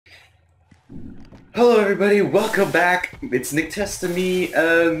Hello everybody, welcome back. It's Nick Testa me.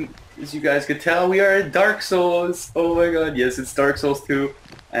 As you guys could tell, we are in Dark Souls. Oh my god, yes, it's Dark Souls 2.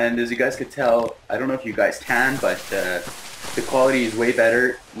 And as you guys could tell, I don't know if you guys can, but the quality is way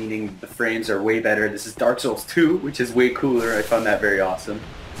better, meaning the frames are way better. This is Dark Souls 2, which is way cooler. I found that very awesome.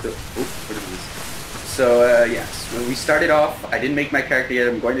 So, what is this? So, yes, when we started off, I didn't make my character yet.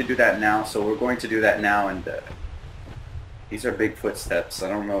 I'm going to do that now, so we're going to do that now, and these are big footsteps. I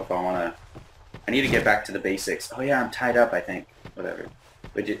don't know if I want to... I need to get back to the basics. Oh yeah, I'm tied up, I think. Whatever.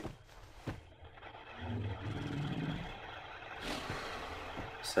 Widget.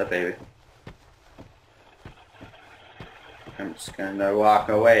 What's up, baby? I'm just gonna walk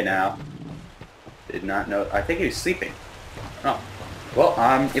away now. Did not know. I think he was sleeping. Oh. Well,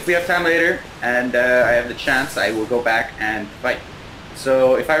 if we have time later, and I have the chance, I will go back and fight.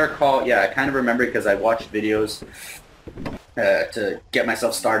 So, if I recall, yeah, I kind of remember because I watched videos to get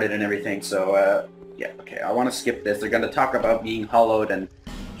myself started and everything, so yeah, okay, I want to skip this. They're going to talk about being hollowed and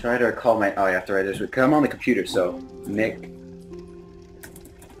try to recall my... Oh, I have to write this because I'm on the computer, so Nick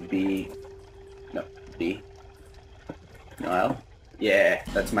B... No, B... Noel? Yeah,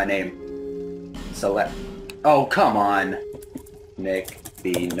 that's my name. Select... Oh, come on! Nick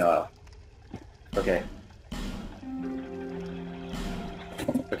B. Noel. Okay.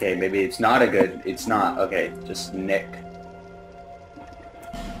 Okay, maybe it's not a good... It's not. Okay, just Nick.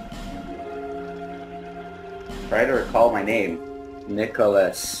 Try to recall my name.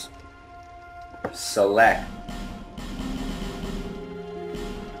 Nicholas. Select.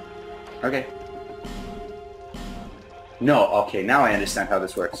 Okay. No, okay, now I understand how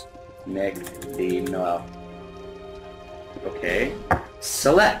this works. Nick B. Noel. Okay.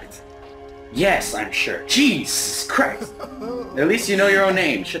 Select. Yes, I'm sure. Jesus Christ! At least you know your own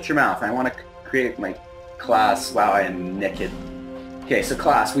name. Shut your mouth. I want to create my class. Wow, I am naked. Okay, so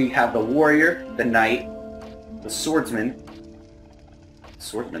class, we have the warrior, the knight, the swordsman.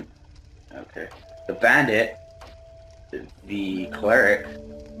 Swordsman. Okay. The bandit, the cleric,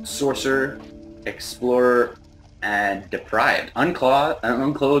 sorcerer, explorer, and deprived.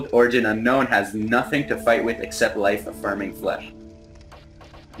 Unclothed, origin unknown, has nothing to fight with except life-affirming flesh.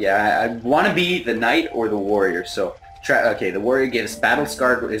 Yeah, I want to be the knight or the warrior, so... Okay, the warrior gives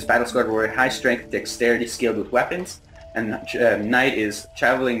battle-scarred warrior high strength, dexterity, skilled with weapons. And knight is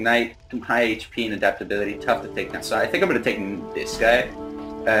traveling knight, high HP and adaptability, tough to take down. So I think I'm going to take this guy.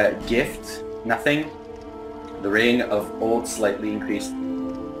 Gift, nothing. The ring of old slightly increased.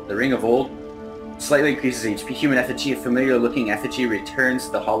 The ring of old slightly increases HP. Human effigy, a familiar looking effigy, returns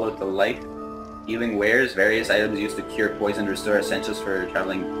the hollow to life. Healing wares, various items used to cure poison, restore essentials for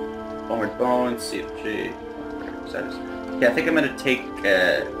traveling. Homeward bones, see tree. Okay, I think I'm going to take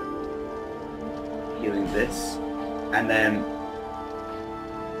healing this. And then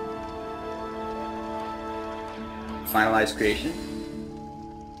finalize creation.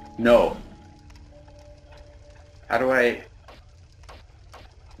 No. How do I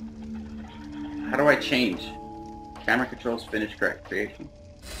change? Camera controls, finish correct creation.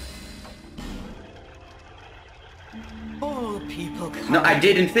 All people come. No, I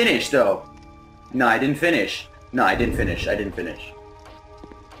didn't finish though. No, I didn't finish. No, I didn't finish. I didn't finish.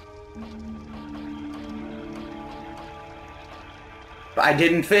 But I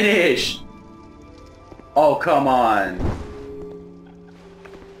didn't finish! Oh, come on.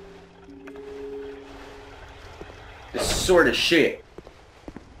 This sort of shit.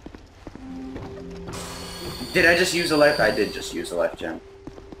 Did I just use a life? I did just use a life gem.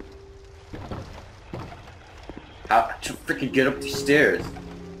 How to freaking get up the stairs?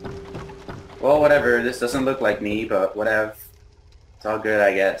 Well, whatever. This doesn't look like me, but whatever. It's all good,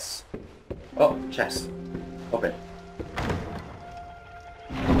 I guess. Oh, chest. Open.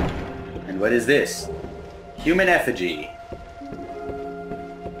 And what is this? Human effigy.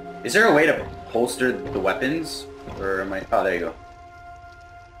 Is there a way to holster the weapons? Or am I... Oh, there you go.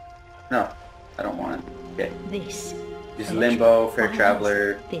 No, I don't want it. Okay. This is Limbo, Fair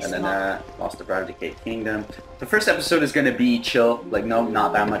Traveler, and then Lost the Bride of Decayed Kingdom. The first episode is going to be chill, like no,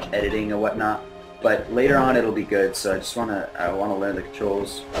 not that much editing or whatnot. But later on it'll be good, so I want to learn the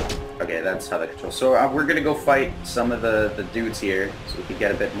controls. Okay, that's how the controls. So we're gonna go fight some of the dudes here, so we can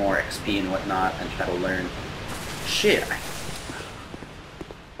get a bit more XP and whatnot, and try to learn. Shit.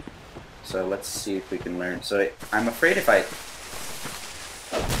 So let's see if we can learn. So I'm afraid if I...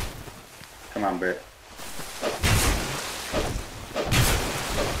 Come on, Bert.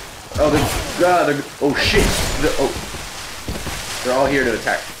 Oh, oh shit! They're all here to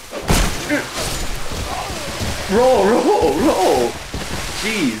attack. Roll!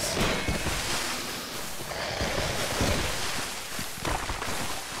 Jeez.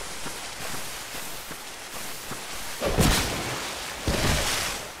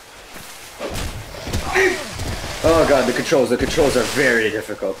 god, the controls are very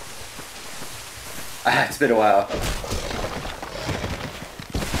difficult. It's been a while.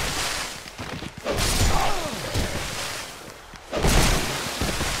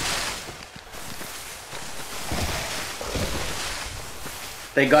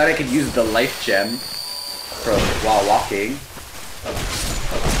 Thank god I could use the life gem from while walking.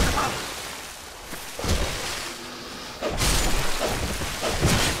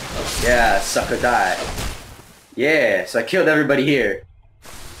 Yeah, sucker die. Yeah, so I killed everybody here.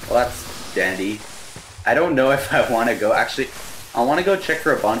 Well, that's dandy. I don't know if I want to go. Actually, I want to go check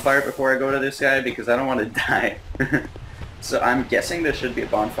for a bonfire before I go to this guy because I don't want to die. So I'm guessing there should be a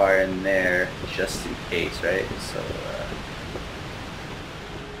bonfire in there just in case, right? So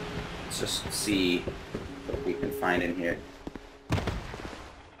let's just see what we can find in here.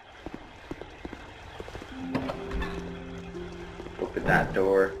 Open that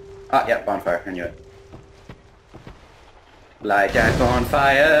door. Ah, yeah, bonfire. I knew it. Light that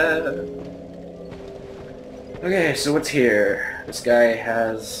bonfire. Okay, so what's here? This guy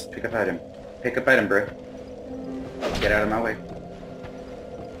has... Pick up item. Pick up item, bro. Get out of my way.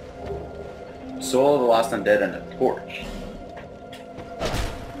 Soul of the Lost Undead and a torch.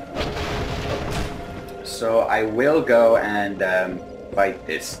 So I will go and fight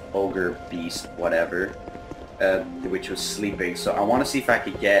this ogre beast, whatever, which was sleeping. So I want to see if I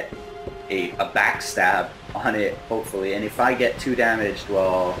could get a backstab on it, hopefully. And if I get 2 damaged,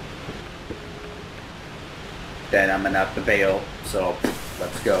 well, then I'm gonna have to bail. So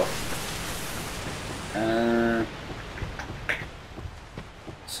let's go.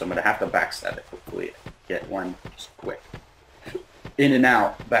 So I'm gonna have to backstab it. Hopefully, get one just quick. In and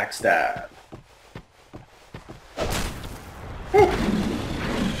out, backstab.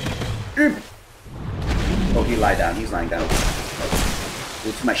 Oh, he lied down. He's lying down.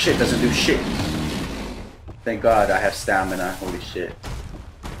 Which my shit doesn't do shit. Thank God I have stamina. Holy shit.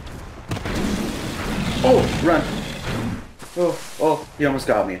 Oh, run. Oh, he almost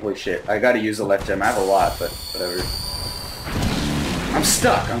got me. Holy shit. I gotta use the left gem. I have a lot, but whatever. I'm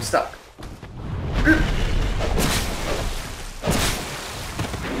stuck.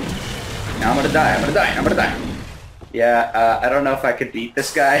 Now I'm gonna die. Yeah, I don't know if I could beat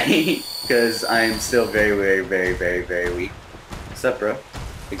this guy, because I'm still very weak. What's up, bro?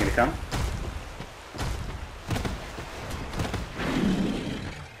 You gonna come?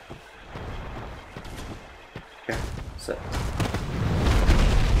 Okay, what's up?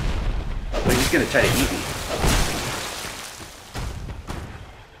 Well, he's gonna try to eat me.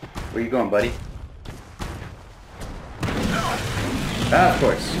 Where you going, buddy? Ah, of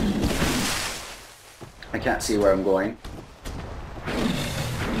course. I can't see where I'm going.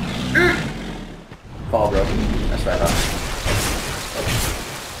 Fall, bro. That's what I thought.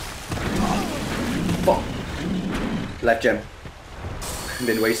 Fall. Left gem. I've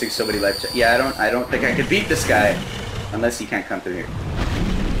been wasting so many left gem. Yeah, I don't think I could beat this guy unless he can't come through here.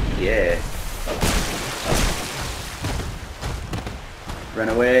 Yeah. Run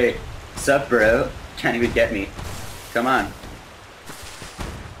away. Sup, bro? Can't even get me. Come on.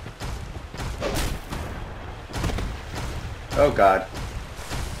 Oh god.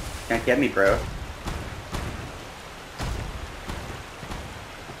 Can't get me, bro.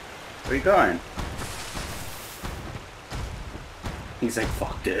 Where you going? He's like,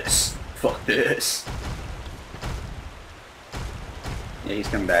 fuck this. Fuck this. Yeah, he's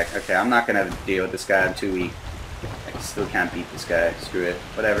coming back. Okay, I'm not gonna deal with this guy. I'm too weak. I still can't beat this guy. Screw it.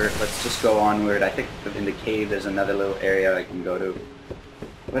 Whatever. Let's just go onward. I think in the cave there's another little area I can go to.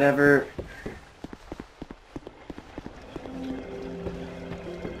 Whatever.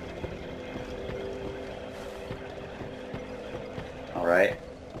 Alright.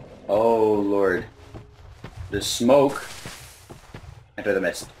 Oh, Lord. The smoke. Enter the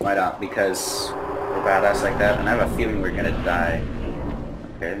mist. Why not? Because we're badass like that, and I have a feeling we're gonna die.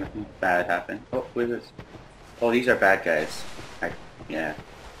 Okay, nothing bad happened. Oh, what is this? Oh, these are bad guys. Yeah.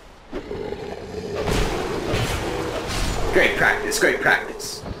 Great practice, great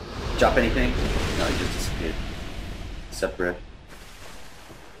practice. Drop anything? No, he just disappeared. Separate.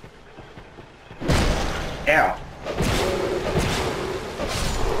 Ow.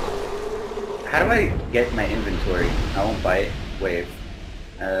 How do I get my inventory? I won't buy it. Wave.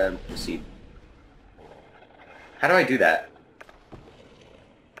 Proceed. How do I do that?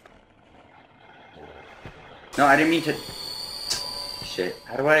 No, I didn't mean to... Shit.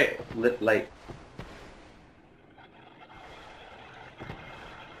 How do I lit light?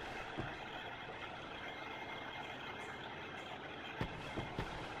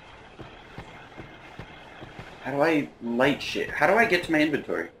 How do I light shit? How do I get to my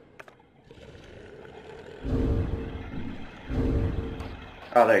inventory?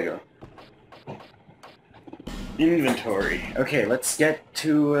 Oh, there you go. Inventory. Okay, let's get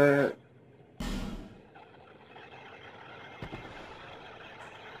to,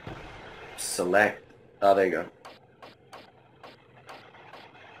 select. Oh, there you go.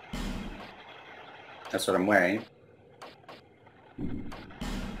 That's what I'm wearing.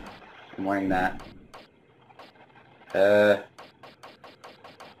 I'm wearing that.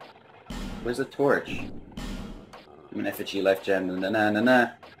 Where's the torch? I'm an effigy life gem. Na na na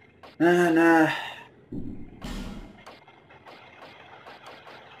na na na.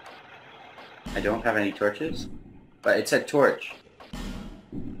 I don't have any torches, but it said torch.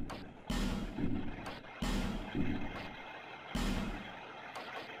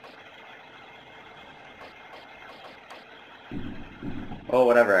 Oh,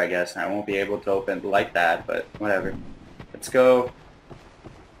 whatever, I guess. I won't be able to light that, but whatever. Let's go.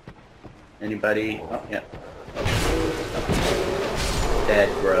 Anybody? Oh, yeah. Dead,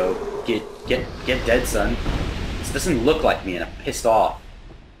 bro. Get dead, son. This doesn't look like me, and I'm pissed off.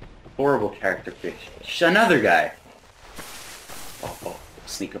 Horrible character creation. Another guy. Oh,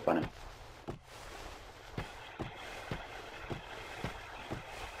 sneak up on him.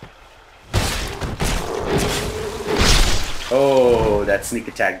 Oh, that sneak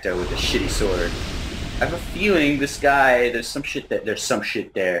attack though with a shitty sword. I have a feeling this guy, there's some shit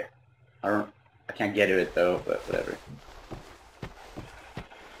there. I can't get to it though, but whatever.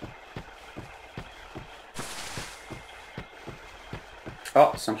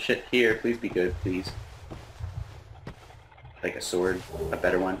 Oh, some shit here. Please be good, please. Like a sword, a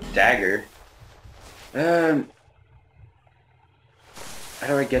better one. Dagger. How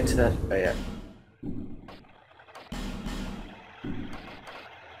do I get to that? Oh yeah.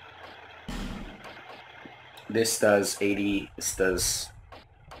 This does 80, this does...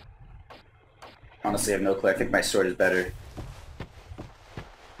 Honestly, I have no clue. I think my sword is better.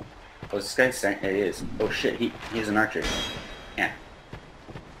 Oh, is this guy saying? Yeah, he is. Oh shit, he's an archer. Yeah.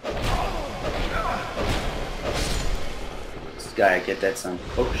 This guy, get that son.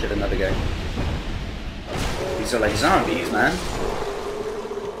 Oh shit, another guy. These are like zombies, man.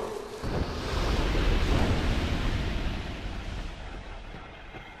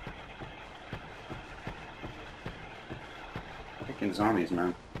 Freaking zombies,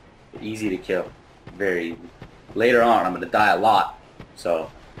 man. Easy to kill. Very easy. Later on, I'm gonna die a lot, so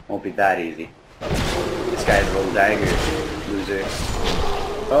it won't be that easy. This guy's a little dagger, loser.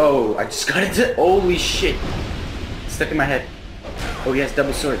 Oh, I just got into... Holy shit! It's stuck in my head. Oh, he has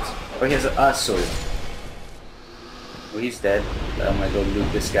double swords. Oh, he has a sword. Oh, he's dead. I'm gonna go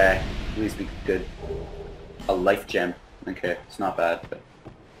loot this guy. Please be good. A life gem. Okay, it's not bad, but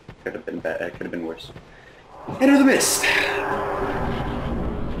could have been bad. It could have been worse. Enter the mist.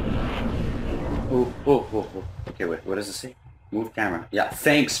 Oh. Okay, wait. What does it say? Move camera. Yeah,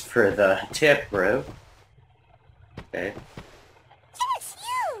 thanks for the tip, bro. Okay. Yes,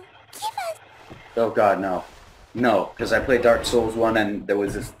 you! Give us... Oh god, no. No, because I played Dark Souls 1 and there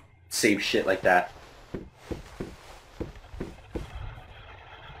was this same shit like that.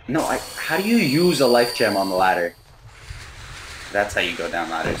 No, how do you use a life gem on the ladder? That's how you go down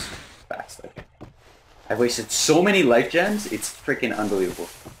ladders. Fast, okay. I've wasted so many life gems, it's freaking unbelievable.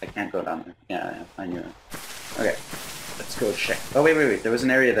 I can't go down there. Yeah, I knew it. Okay, let's go check. Oh, wait. There was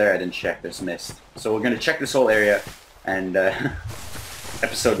an area there I didn't check. There's mist. So we're going to check this whole area, and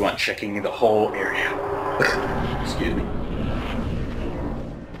episode 1, checking the whole area. Excuse me.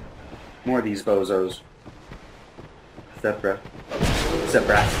 More of these bozos. What's up, bro? What's up,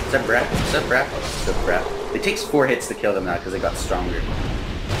 brat? What's up, brat? What's up, brat? What's up, brat? It takes 4 hits to kill them now because they got stronger.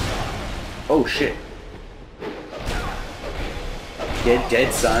 Oh, shit. Get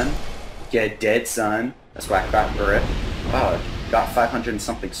dead, son. Get dead, son. That's why I got for it. Wow, I got 500 and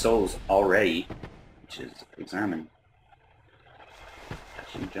something souls already. Which is examine.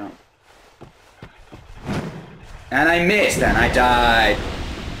 Touch and jump. And I missed, and I died.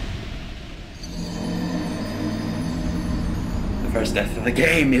 The first death of the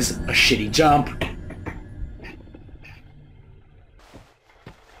game is a shitty jump.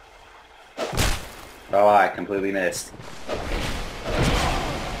 Oh, I completely missed.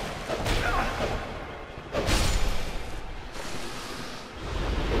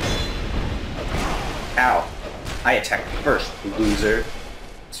 Ow. I attacked first, loser.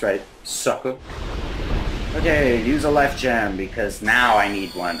 That's right, sucker. Okay, use a life gem, because now I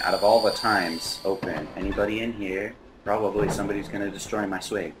need one. Out of all the times, open. Anybody in here? Probably somebody's gonna destroy my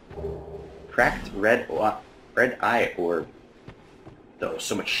swig. Cracked red eye orb. Though,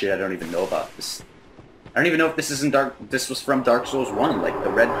 so much shit I don't even know about this. I don't even know if this is this was from Dark Souls 1, like the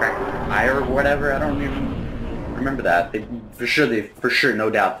red cracked eye or whatever. I don't even remember that. They For sure, no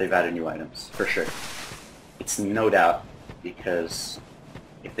doubt they've added new items. For sure. It's no doubt, because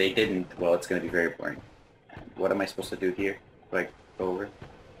if they didn't, well, it's going to be very boring. What am I supposed to do here? Do I go over?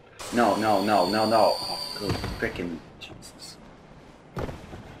 No. Oh, good frickin' Jesus.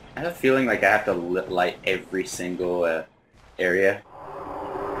 I have a feeling like I have to light every single area.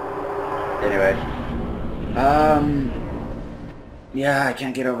 Anyway. Yeah, I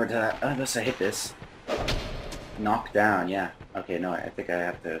can't get over to that unless I hit this. Knock down, yeah. Okay, no, I think I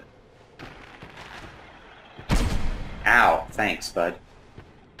have to... Ow, thanks, bud.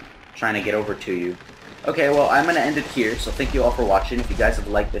 Trying to get over to you. Okay, well, I'm going to end it here, so thank you all for watching. If you guys have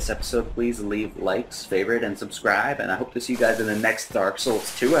liked this episode, please leave likes, favorite, and subscribe, and I hope to see you guys in the next Dark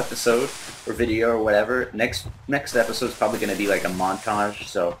Souls 2 episode, or video, or whatever. Next episode is probably going to be like a montage,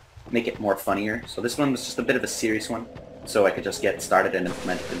 so make it more funnier. So this one was just a bit of a serious one, so I could just get started and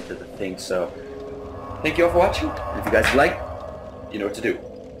implement it into the thing, so thank you all for watching, and if you guys like, you know what to do.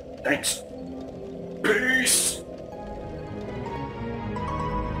 Thanks. Peace!